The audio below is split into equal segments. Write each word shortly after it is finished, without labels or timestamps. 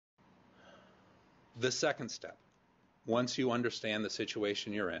The second step, once you understand the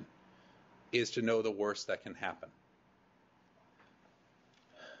situation you're in, is to know the worst that can happen.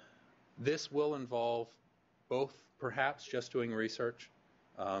 This will involve both perhaps just doing research,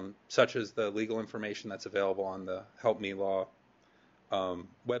 such as the legal information that's available on the Help Me Law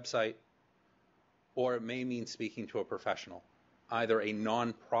website, or it may mean speaking to a professional, either a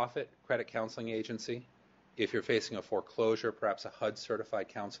non-profit credit counseling agency. If you're facing a foreclosure, perhaps a HUD-certified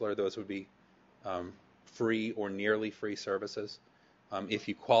counselor. Those would be free or nearly free services. If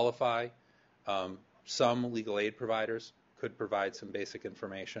you qualify, some legal aid providers could provide some basic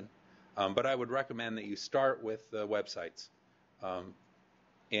information. But I would recommend that you start with the websites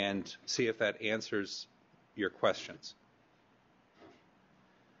and see if that answers your questions.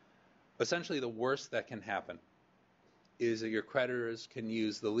 Essentially, the worst that can happen is that your creditors can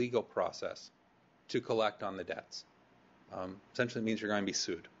use the legal process to collect on the debts. Essentially means you're going to be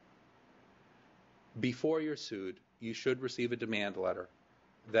sued. Before you're sued, you should receive a demand letter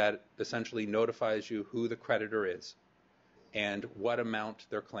that essentially notifies you who the creditor is and what amount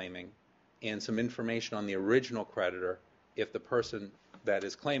they're claiming, and some information on the original creditor if the person that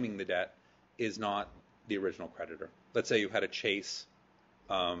is claiming the debt is not the original creditor. Let's say you had a Chase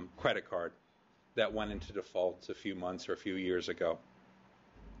credit card that went into default a few months or a few years ago,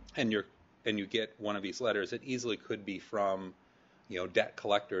 and you get one of these letters. It easily could be from, Debt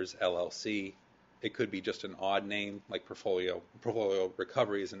Collectors LLC. It could be just an odd name like Portfolio. Portfolio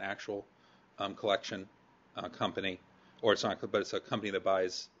Recovery is an actual collection company, or it's not, but it's a company that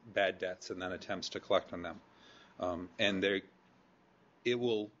buys bad debts and then attempts to collect on them. And it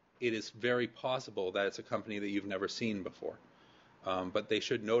is very possible that it's a company that you've never seen before. But they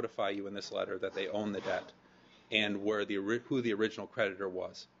should notify you in this letter that they own the debt and who the original creditor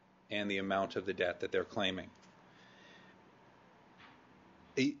was and the amount of the debt that they're claiming.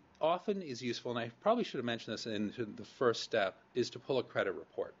 It often is useful, and I probably should have mentioned this in the first step, is to pull a credit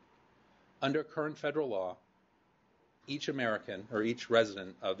report. Under current federal law, each American or each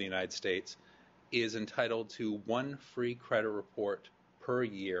resident of the United States is entitled to one free credit report per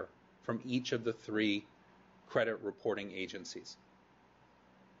year from each of the 3 credit reporting agencies.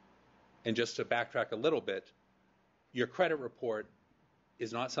 And just to backtrack a little bit, your credit report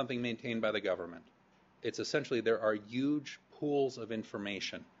is not something maintained by the government. It's essentially, there are huge pools of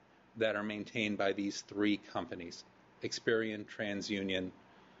information that are maintained by these 3 companies, Experian, TransUnion,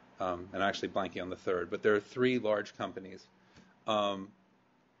 and I'm actually blanking on the third, but there are 3 large companies.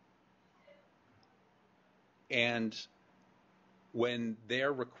 And when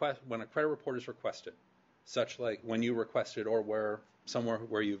a credit report is requested, such like when you requested or somewhere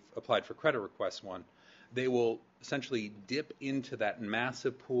where you've applied for credit request one, they will essentially dip into that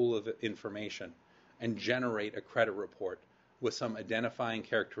massive pool of information and generate a credit report with some identifying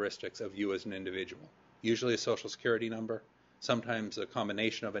characteristics of you as an individual. Usually a social security number, sometimes a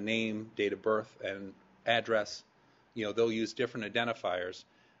combination of a name, date of birth, and address. They'll use different identifiers,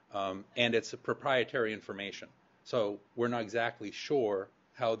 and it's a proprietary information. So we're not exactly sure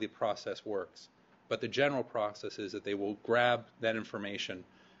how the process works. But the general process is that they will grab that information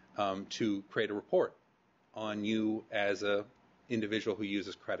to create a report on you as an individual who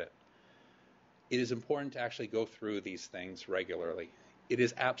uses credit. It is important to actually go through these things regularly. It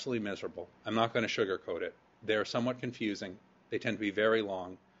is absolutely miserable. I'm not going to sugarcoat it. They're somewhat confusing. They tend to be very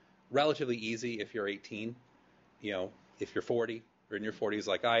long. Relatively easy if you're 18. If you're 40 or in your 40s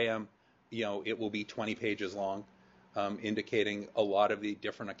like I am, it will be 20 pages long, indicating a lot of the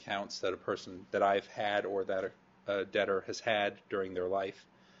different accounts that a person that I've had or that a debtor has had during their life.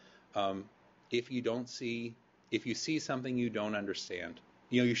 If you see something you don't understand,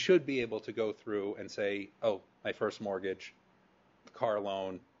 you should be able to go through and say, oh, my first mortgage, car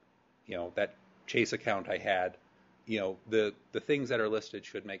loan, that Chase account I had, the things that are listed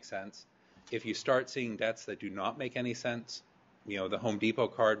should make sense. If you start seeing debts that do not make any sense, the Home Depot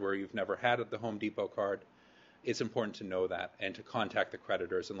card where you've never had the Home Depot card, it's important to know that and to contact the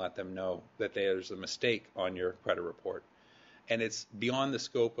creditors and let them know that there's a mistake on your credit report. And it's beyond the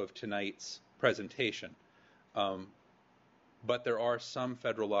scope of tonight's presentation, but there are some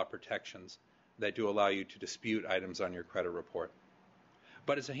federal law protections that do allow you to dispute items on your credit report.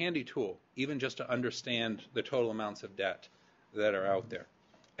 But it's a handy tool, even just to understand the total amounts of debt that are out there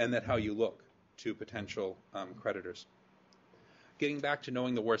and how you look to potential creditors. Getting back to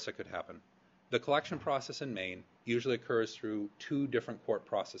knowing the worst that could happen. The collection process in Maine usually occurs through 2 different court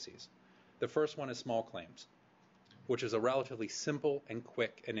processes. The first one is small claims, which is a relatively simple and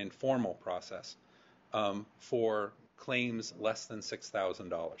quick and informal process for claims less than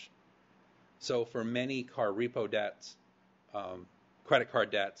 $6,000. So for many car repo debts, credit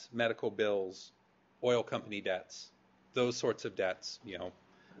card debts, medical bills, oil company debts, those sorts of debts,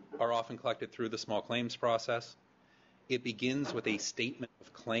 are often collected through the small claims process. It begins with a statement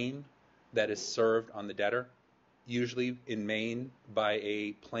of claim that is served on the debtor, usually in Maine by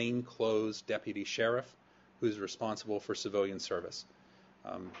a plainclothes deputy sheriff who's responsible for civilian service.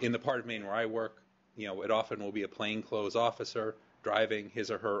 In the part of Maine where I work, it often will be a plainclothes officer driving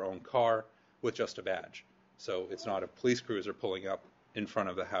his or her own car with just a badge. So it's not a police cruiser pulling up in front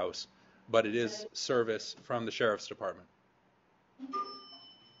of the house, but it is service from the sheriff's department.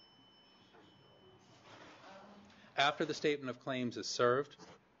 After the statement of claims is served,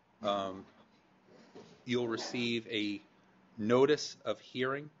 you'll receive a notice of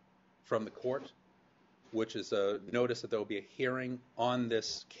hearing from the court, which is a notice that there will be a hearing on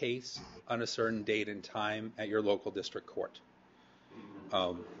this case on a certain date and time at your local district court.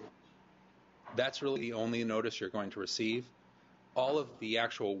 That's really the only notice you're going to receive. All of the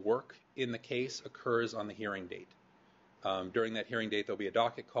actual work in the case occurs on the hearing date. During that hearing date, there'll be a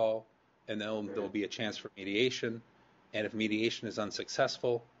docket call, and there'll be a chance for mediation. And if mediation is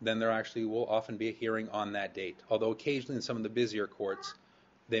unsuccessful, then there actually will often be a hearing on that date. Although occasionally in some of the busier courts,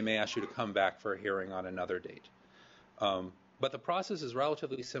 they may ask you to come back for a hearing on another date. But the process is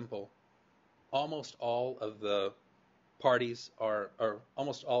relatively simple. Almost all of the parties or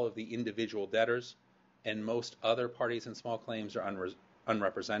almost all of the individual debtors and most other parties in small claims are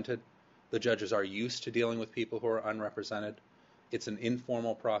unrepresented. The judges are used to dealing with people who are unrepresented. It's an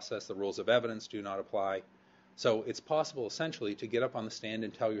informal process. The rules of evidence do not apply. So it's possible essentially to get up on the stand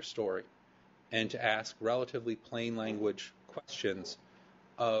and tell your story and to ask relatively plain language questions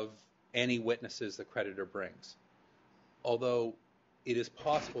of any witnesses the creditor brings. Although it is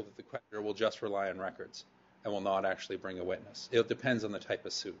possible that the creditor will just rely on records and will not actually bring a witness. It depends on the type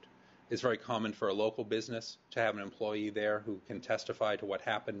of suit. It's very common for a local business to have an employee there who can testify to what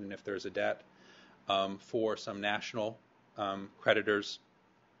happened and if there's a debt. For some national creditors,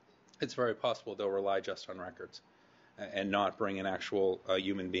 it's very possible they'll rely just on records and not bring an actual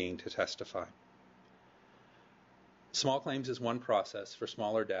human being to testify. Small claims is one process for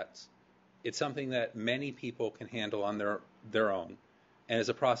smaller debts. It's something that many people can handle on their own, and is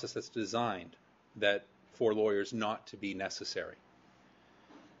a process that's designed for lawyers not to be necessary.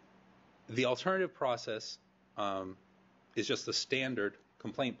 The alternative process is just the standard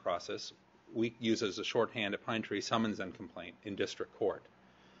complaint process. We use as a shorthand a Pine Tree summons and complaint in district court.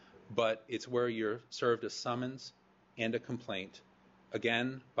 But it's where you're served a summons and a complaint,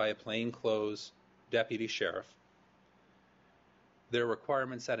 again, by a plainclothes deputy sheriff. There are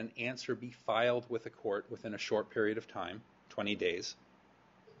requirements that an answer be filed with the court within a short period of time, 20 days.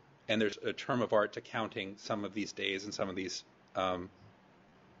 And there's a term of art to counting some of these days and some of these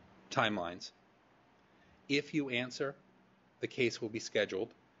timelines. If you answer, the case will be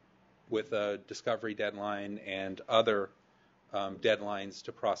scheduled with a discovery deadline and other deadlines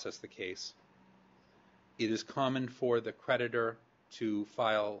to process the case. It is common for the creditor to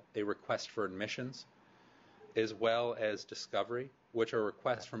file a request for admissions as well as discovery, which are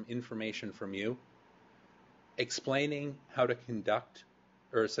requests from information from you, explaining how to conduct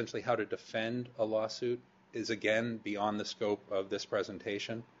or essentially how to defend a lawsuit is again beyond the scope of this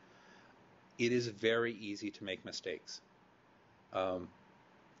presentation. It is very easy to make mistakes.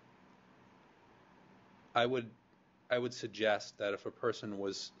 I would suggest that if a person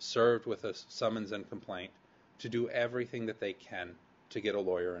was served with a summons and complaint, to do everything that they can to get a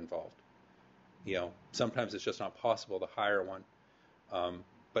lawyer involved. Sometimes it's just not possible to hire one,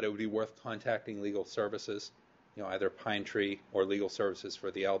 but it would be worth contacting legal services, either Pine Tree or Legal Services for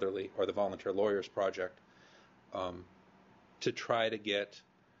the Elderly or the Volunteer Lawyers Project, to try to get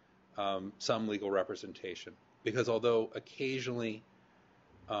some legal representation. Because although occasionally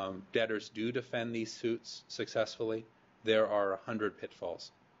debtors do defend these suits successfully, there are 100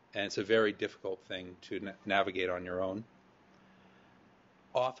 pitfalls, and it's a very difficult thing to navigate on your own.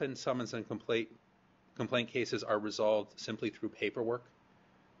 Often summons and complaint cases are resolved simply through paperwork,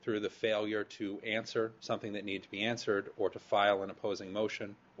 through the failure to answer something that needed to be answered, or to file an opposing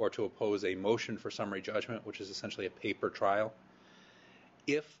motion, or to oppose a motion for summary judgment, which is essentially a paper trial.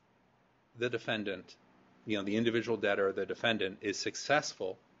 If the defendant, the individual debtor, the defendant, is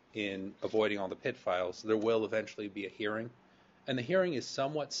successful in avoiding all the pitfalls, there will eventually be a hearing. And the hearing is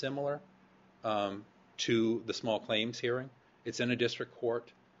somewhat similar to the small claims hearing. It's in a district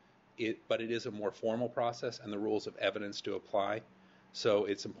court, but it is a more formal process, and the rules of evidence do apply. So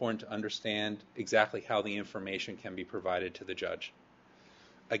it's important to understand exactly how the information can be provided to the judge.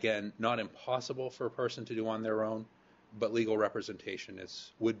 Again, not impossible for a person to do on their own, but legal representation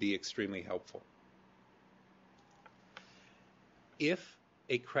would be extremely helpful. If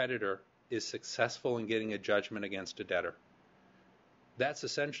a creditor is successful in getting a judgment against a debtor, that's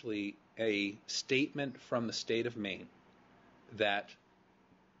essentially a statement from the state of Maine that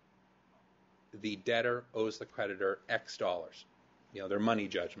the debtor owes the creditor X dollars. They're money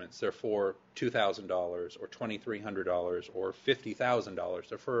judgments. They're for $2,000 or $2,300 or $50,000.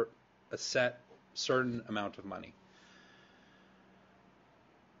 They're for a certain amount of money.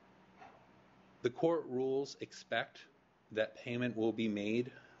 The court rules expect that payment will be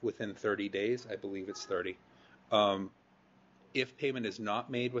made within 30 days. I believe it's 30. If payment is not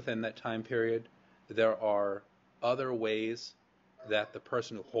made within that time period, there are other ways that the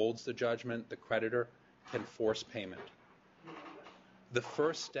person who holds the judgment, the creditor, can force payment. The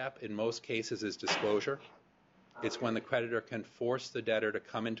first step in most cases is disclosure. It's when the creditor can force the debtor to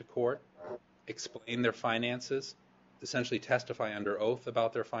come into court, explain their finances, essentially testify under oath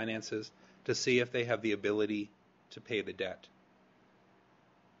about their finances to see if they have the ability to pay the debt.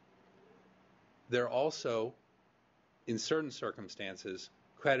 There also, in certain circumstances,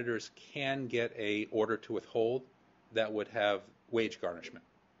 creditors can get an order to withhold that would have wage garnishment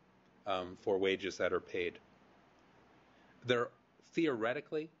for wages that are paid.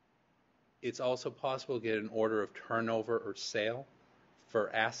 Theoretically, it's also possible to get an order of turnover or sale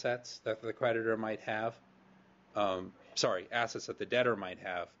for assets that the creditor might have, assets that the debtor might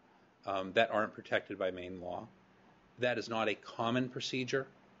have that aren't protected by Maine law. That is not a common procedure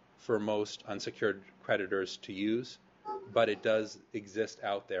for most unsecured creditors to use, but it does exist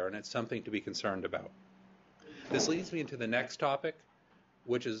out there, and it's something to be concerned about. This leads me into the next topic,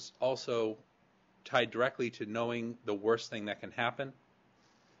 which is also tied directly to knowing the worst thing that can happen,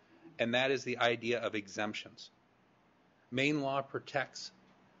 and that is the idea of exemptions. Maine law protects,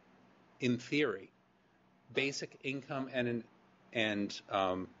 in theory, basic income and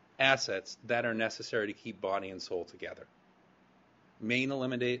assets that are necessary to keep body and soul together. Maine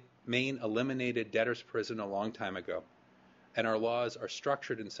eliminated debtor's prison a long time ago, and our laws are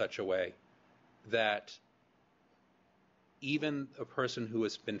structured in such a way that even a person who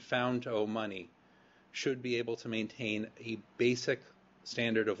has been found to owe money should be able to maintain a basic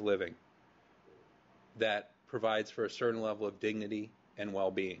standard of living that provides for a certain level of dignity and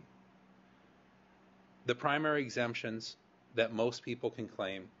well-being. The primary exemptions that most people can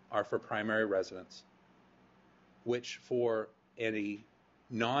claim are for primary residence, which for any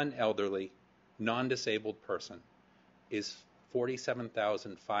non-elderly, non-disabled person is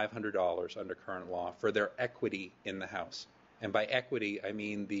 $47,500 under current law for their equity in the house. And by equity, I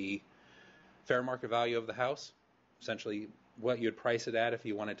mean the fair market value of the house, essentially what you'd price it at if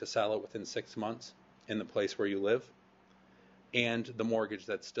you wanted to sell it within 6 months in the place where you live, and the mortgage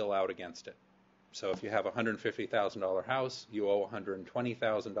that's still out against it. So if you have a $150,000 house, you owe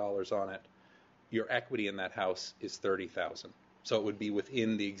 $120,000 on it, your equity in that house is $30,000. So it would be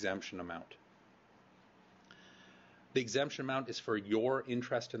within the exemption amount. The exemption amount is for your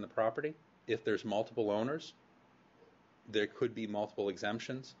interest in the property. If there's multiple owners, there could be multiple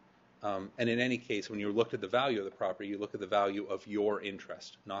exemptions. And in any case, when you look at the value of the property, you look at the value of your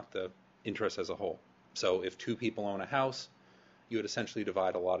interest, not the interest as a whole. So if 2 people own a house, you would essentially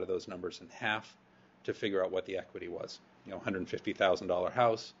divide a lot of those numbers in half to figure out what the equity was. $150,000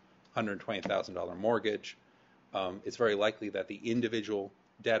 house, $120,000 mortgage. It's very likely that the individual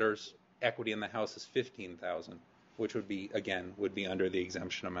debtor's equity in the house is $15,000, which would be under the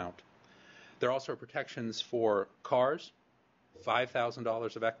exemption amount. There are also protections for cars,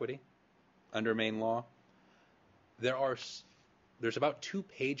 $5,000 of equity under Maine law. There's about 2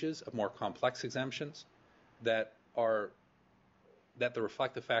 pages of more complex exemptions that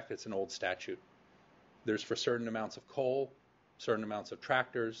reflect the fact that it's an old statute. There's for certain amounts of coal, certain amounts of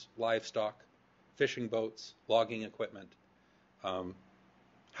tractors, livestock, fishing boats, logging equipment,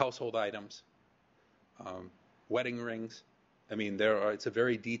 household items, wedding rings. I mean, it's a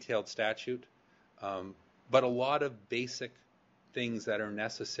very detailed statute, but a lot of basic things that are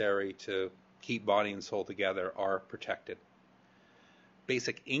necessary to keep body and soul together are protected.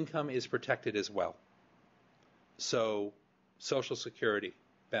 Basic income is protected as well. So Social Security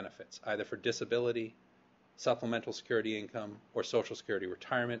benefits, either for disability, supplemental security income, or Social Security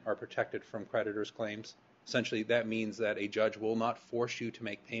retirement, are protected from creditors' claims. Essentially, that means that a judge will not force you to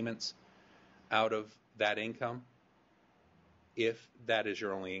make payments out of that income if that is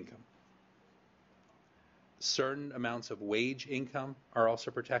your only income. Certain amounts of wage income are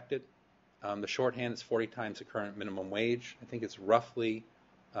also protected. The shorthand is 40 times the current minimum wage. I think it's roughly,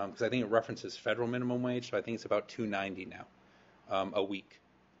 because I think it references federal minimum wage, so I think it's about $2.90 now a week,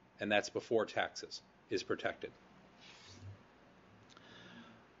 and that's before taxes, is protected.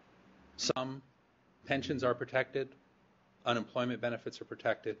 Some pensions are protected, unemployment benefits are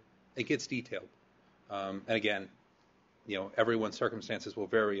protected, it gets detailed. And again, everyone's circumstances will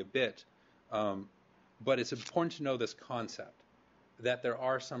vary a bit, but it's important to know this concept that there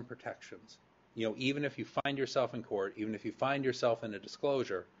are some protections. Even if you find yourself in court, even if you find yourself in a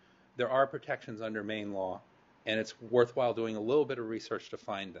disclosure, there are protections under Maine law, and it's worthwhile doing a little bit of research to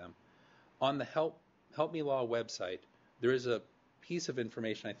find them. On the Help Me Law website, there is a piece of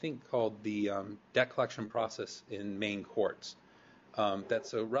information, I think, called the debt collection process in Maine courts.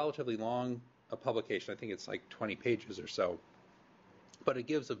 That's a relatively long publication. I think it's like 20 pages or so. But it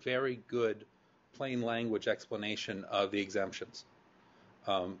gives a very good plain language explanation of the exemptions,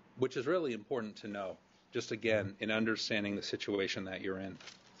 which is really important to know, just again, in understanding the situation that you're in.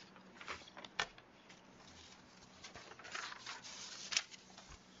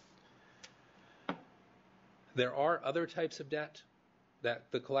 There are other types of debt that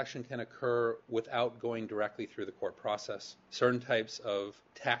the collection can occur without going directly through the court process. Certain types of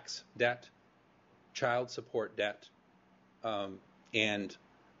tax debt, child support debt, and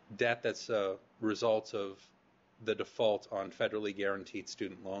debt that's a result of the default on federally guaranteed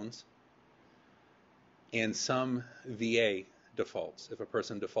student loans, and some VA defaults, if a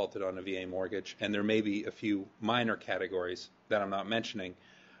person defaulted on a VA mortgage, and there may be a few minor categories that I'm not mentioning,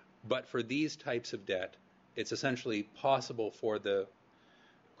 but for these types of debt, it's essentially possible for the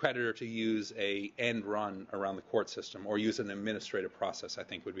creditor to use a end run around the court system, or use an administrative process, I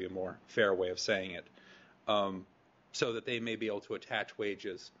think would be a more fair way of saying it, so that they may be able to attach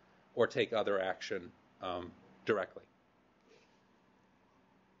wages or take other action directly.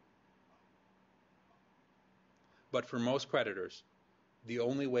 But for most creditors, the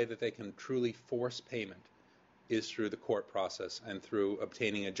only way that they can truly force payment is through the court process and through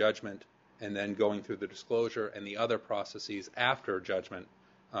obtaining a judgment and then going through the disclosure and the other processes after judgment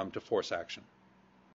to force action.